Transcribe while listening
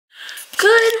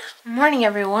morning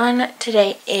everyone.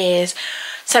 Today is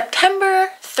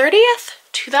September 30th,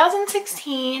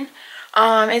 2016.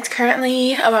 It's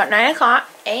currently about 9 o'clock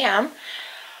a.m.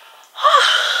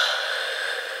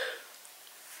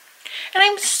 And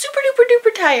I'm super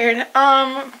duper tired.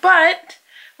 But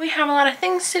we have a lot of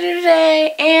things to do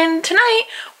today, and tonight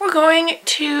we're going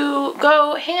to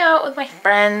go hang out with my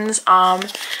friends and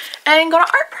go to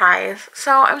Art Prize.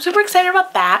 So I'm super excited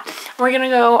about that. We're gonna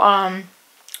go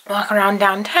walk around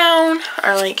downtown,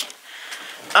 or like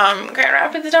Grand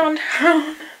Rapids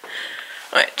downtown.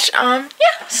 Which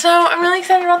yeah, so I'm really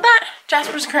excited about that.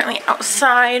 Jasper's currently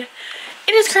outside.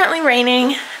 It is currently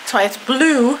raining, that's why it's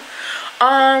blue.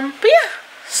 But yeah,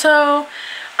 so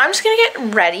I'm just gonna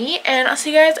get ready and I'll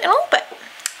see you guys in a little bit.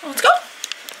 Let's go.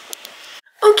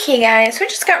 Okay guys, so I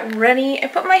just got ready. I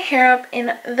put my hair up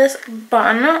in this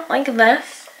bun like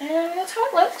this, and that's how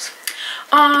it looks.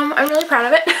 I'm really proud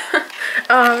of it.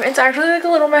 It's actually like a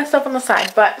little messed up on the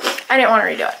side, but I didn't want to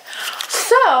redo it.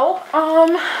 So,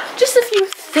 just a few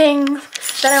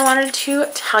things that I wanted to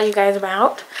tell you guys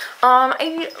about.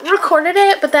 I recorded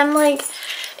it, but then like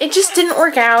it just didn't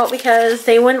work out because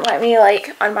they wouldn't let me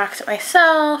like unbox it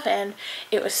myself, and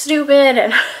it was stupid.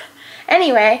 And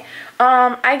anyway,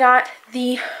 I got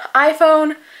the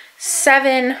iPhone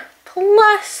 7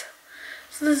 Plus.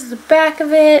 So this is the back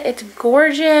of it. It's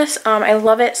gorgeous. I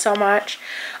love it so much.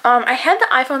 I had the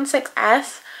iPhone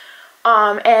 6S,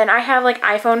 and I have like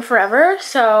iPhone forever,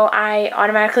 so I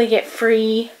automatically get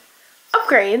free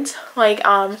upgrades. Like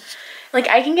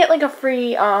I can get like a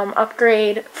free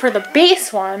upgrade for the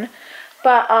base one,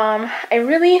 but I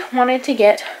really wanted to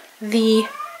get the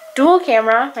dual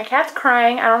camera. My cat's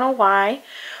crying, I don't know why.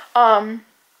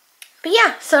 But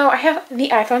yeah, so I have the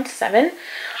iPhone 7,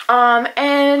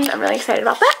 and I'm really excited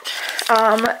about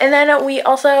that. And then we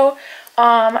also,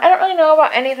 I don't really know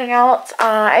about anything else.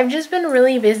 I've just been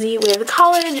really busy with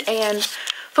college and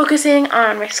focusing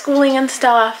on my schooling and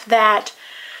stuff that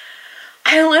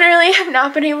I literally have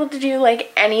not been able to do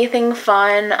like anything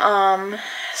fun.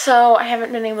 So I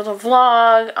haven't been able to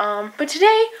vlog. But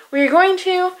today we are going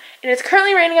to, and it's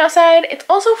currently raining outside. It's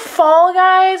also fall,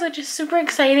 guys, which is super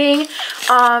exciting.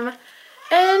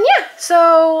 And yeah,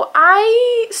 so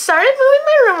I started moving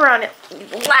my room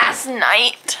around last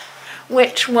night,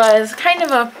 which was kind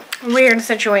of a weird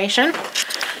situation.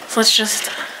 So let's just,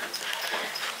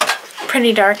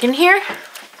 pretty dark in here.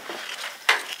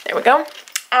 There we go.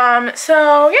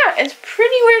 So yeah, it's a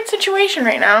pretty weird situation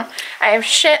right now. I have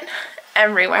shit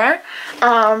everywhere.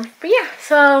 But yeah,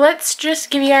 so let's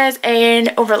just give you guys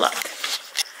an overlook.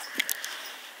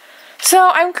 So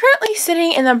I'm currently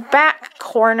sitting in the back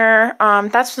corner.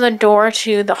 That's the door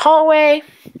to the hallway.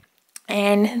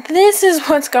 And this is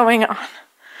what's going on.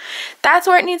 That's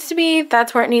where it needs to be.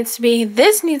 That's where it needs to be.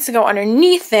 This needs to go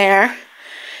underneath there.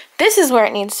 This is where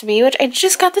it needs to be, which I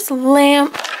just got this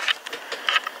lamp.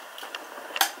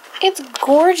 It's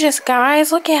gorgeous,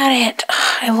 guys. Look at it.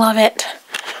 I love it.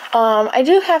 I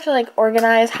do have to like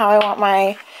organize how I want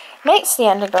my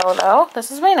nightstand to go, though.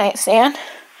 This is my nightstand.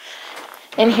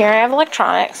 In here I have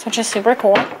electronics, which is super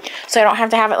cool. So I don't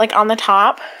have to have it like on the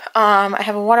top. I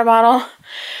have a water bottle.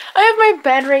 I have my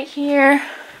bed right here,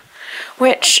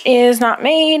 which is not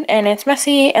made and it's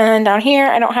messy. And then down here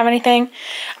I don't have anything.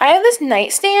 I have this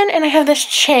nightstand and I have this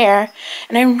chair.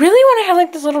 And I really want to have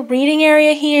like this little reading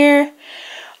area here.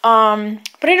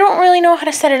 But I don't really know how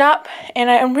to set it up,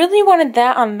 and I really wanted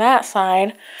that on that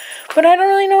side, but I don't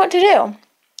really know what to do.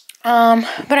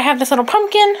 But I have this little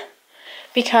pumpkin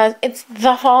because it's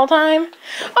the fall time.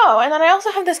 Oh, and then I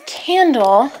also have this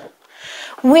candle,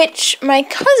 which my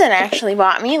cousin actually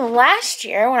bought me last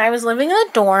year when I was living in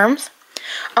the dorms.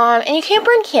 And you can't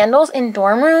burn candles in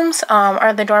dorm rooms,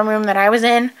 or the dorm room that I was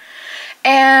in.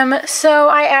 So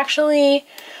I actually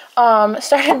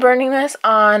started burning this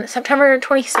on September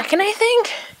 22nd, I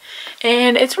think,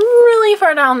 and it's really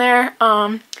far down there.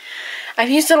 I've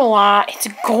used it a lot. It's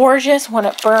gorgeous when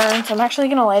it burns. I'm actually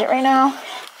gonna light it right now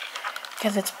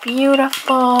because it's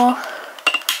beautiful.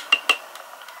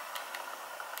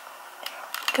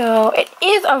 Go. It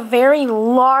is a very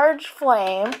large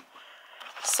flame,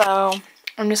 so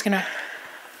I'm just gonna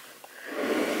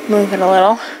move it a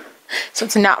little. So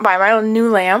it's not by my new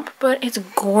lamp, but it's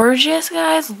gorgeous,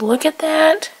 guys. Look at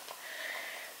that.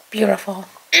 Beautiful.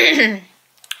 So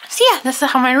yeah, this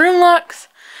is how my room looks.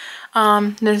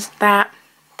 There's that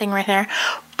thing right there.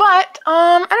 But,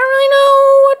 I don't really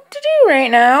know what to do right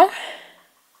now.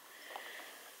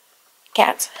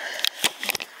 Cats.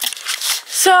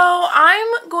 So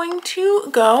I'm going to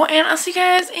go, and I'll see you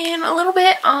guys in a little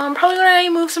bit. Probably when I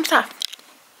move some stuff.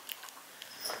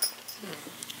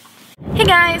 Hey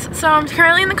guys, so I'm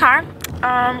currently in the car.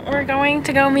 we're going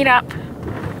to go meet up.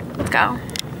 Let's go.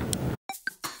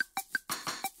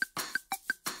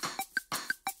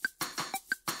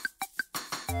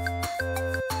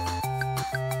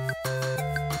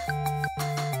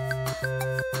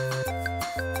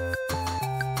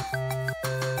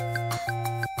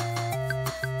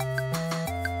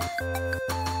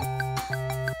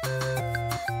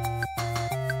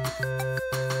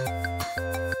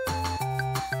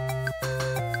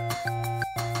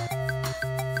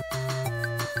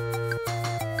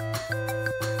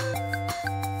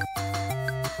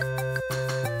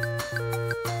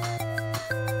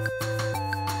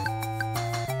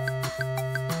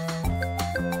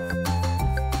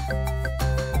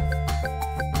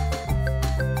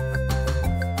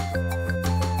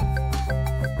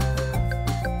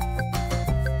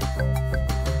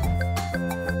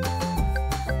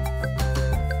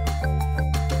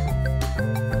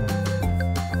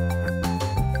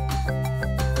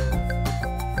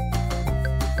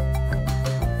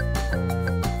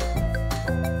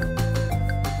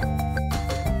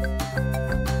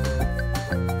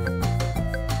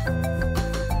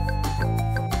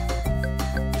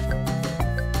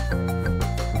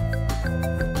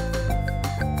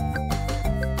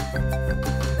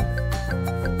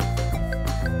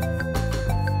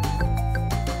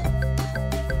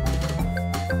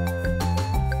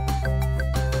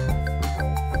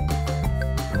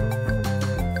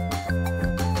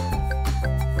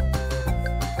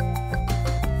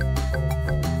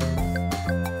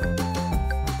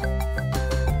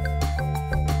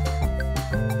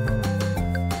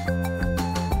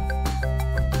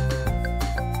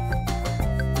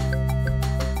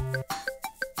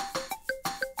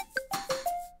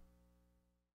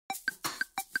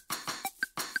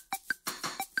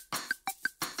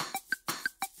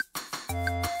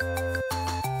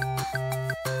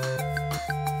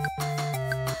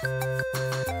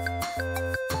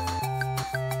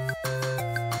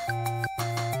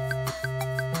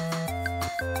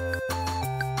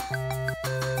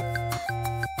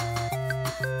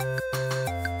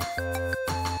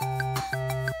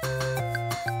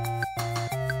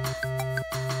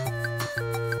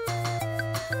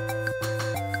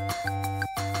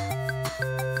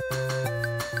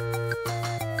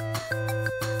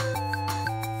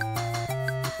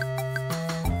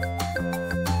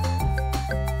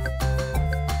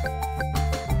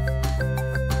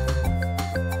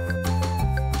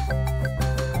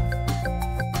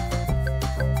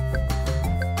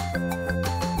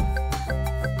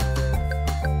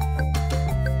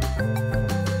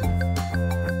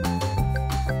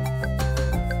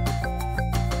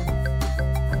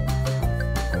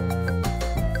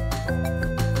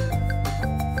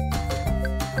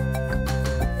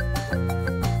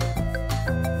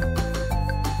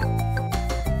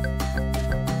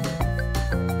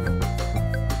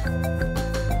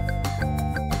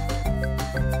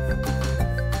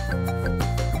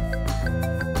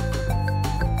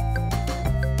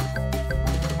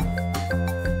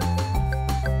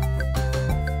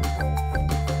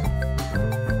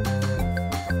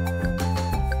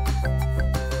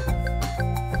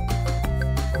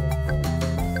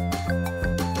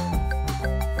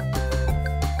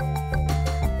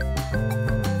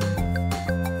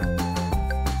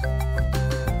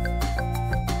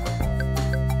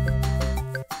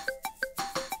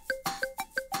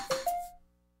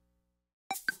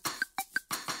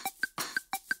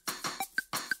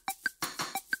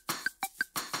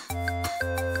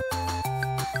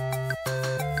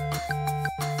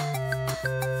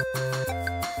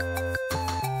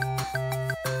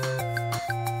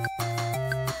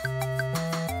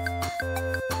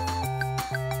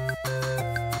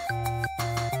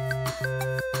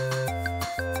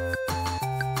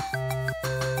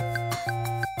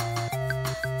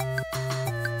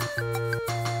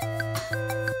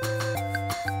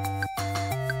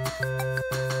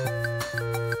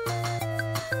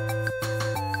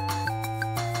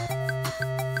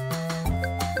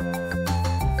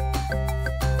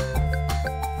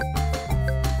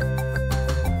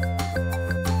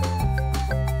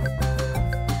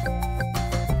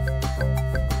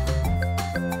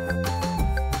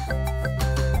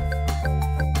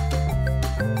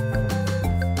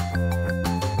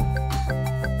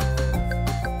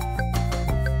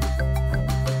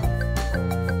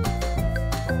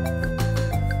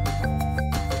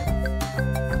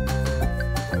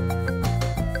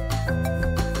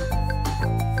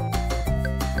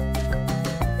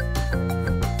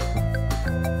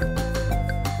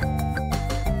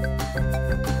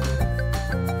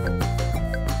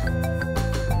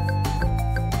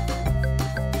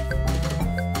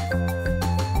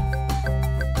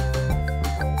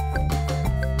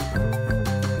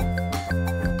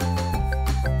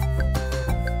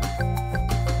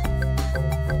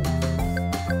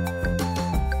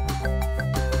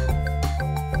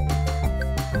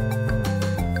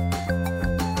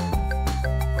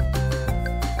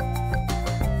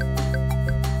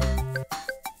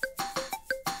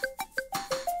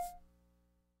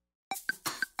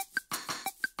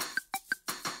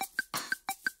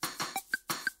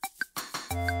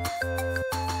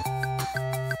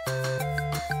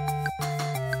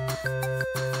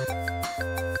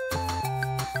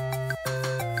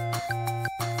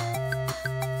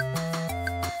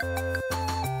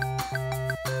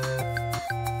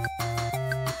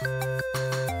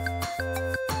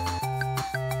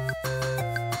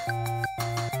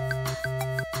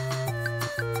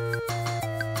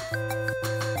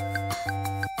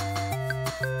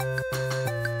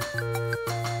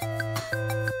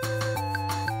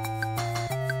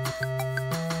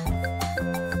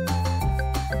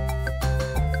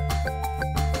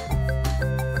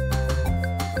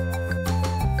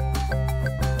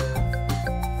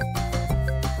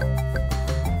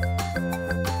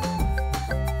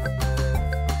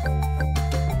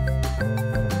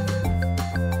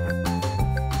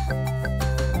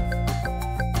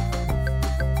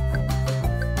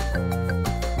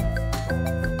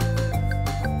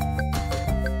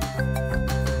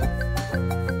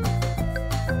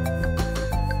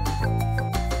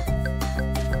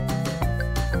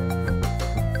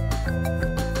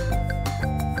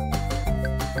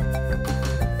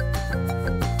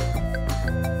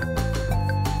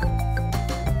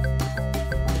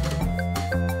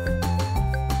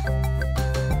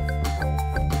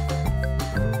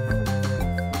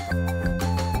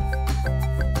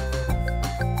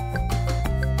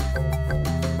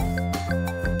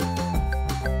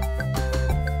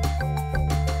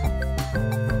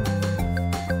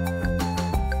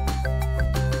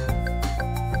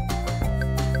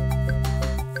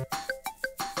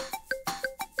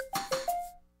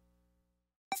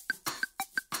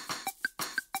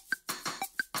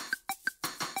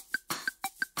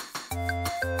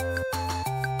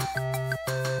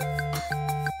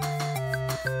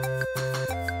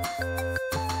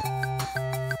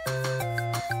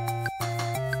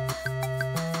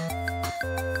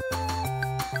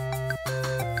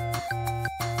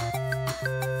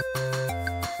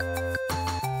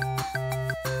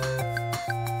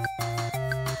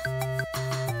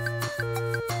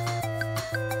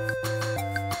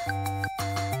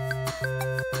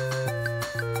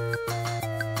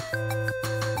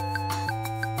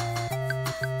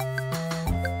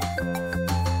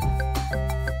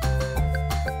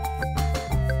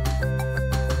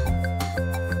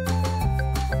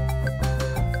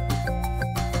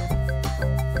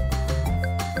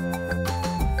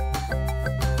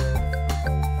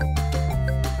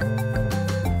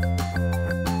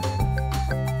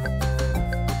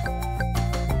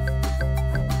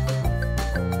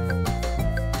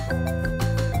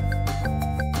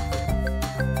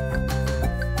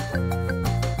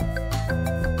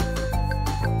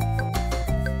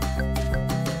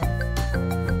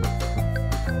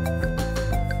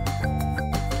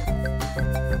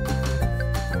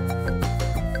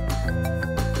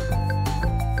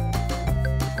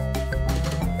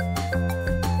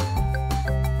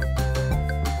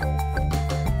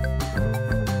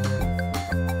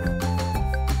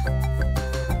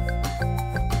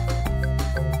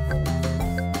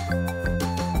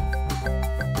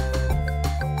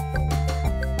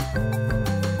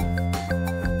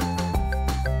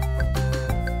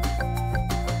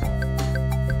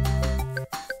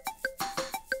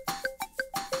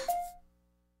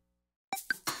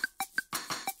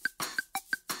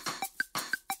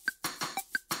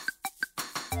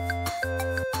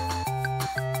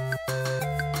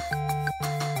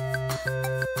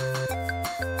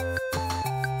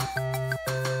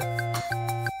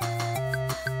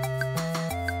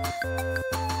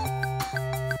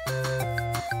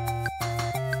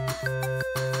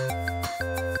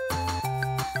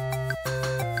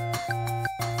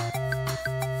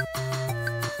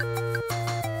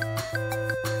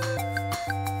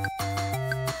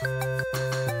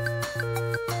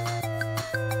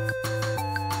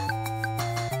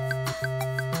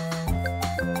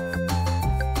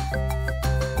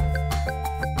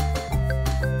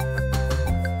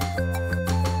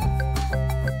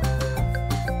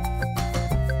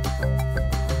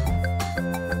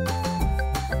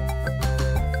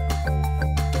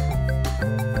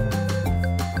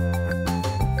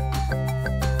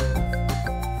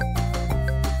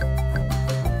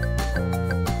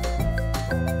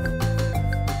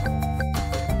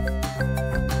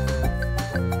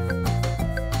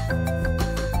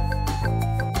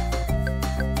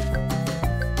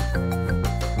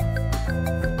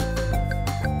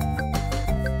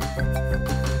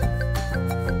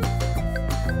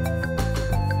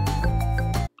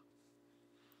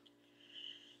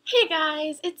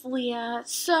 Guys, it's Leah.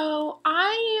 So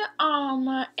I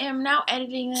am now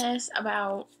editing this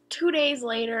about 2 days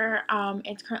later.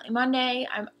 It's currently Monday.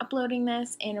 I'm uploading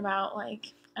this in about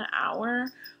like an hour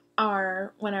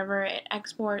or whenever it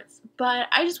exports. But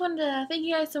I just wanted to thank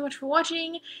you guys so much for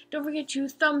watching. Don't forget to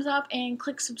thumbs up and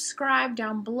click subscribe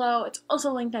down below. It's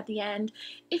also linked at the end.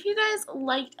 If you guys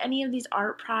liked any of these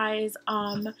art prize,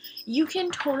 you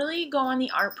can totally go on the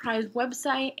art prize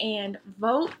website and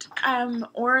vote,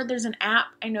 or there's an app.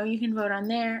 I know you can vote on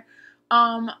there.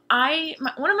 One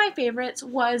of my favorites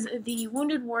was the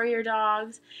Wounded Warrior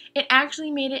dogs. It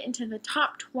actually made it into the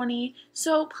top 20,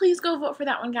 so please go vote for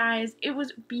that one, guys. It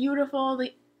was beautiful.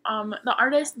 The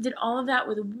artist did all of that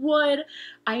with wood.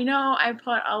 I know I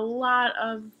put a lot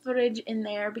of footage in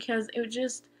there because it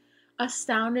just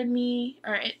astounded me,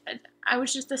 I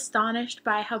was just astonished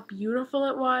by how beautiful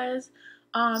it was.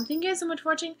 Thank you guys so much for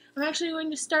watching. I'm actually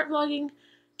going to start vlogging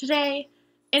today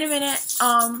in a minute,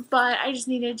 but I just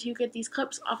needed to get these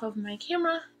clips off of my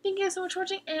camera. Thank you guys so much for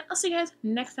watching, and I'll see you guys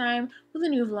next time with a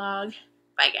new vlog.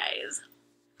 Bye, guys.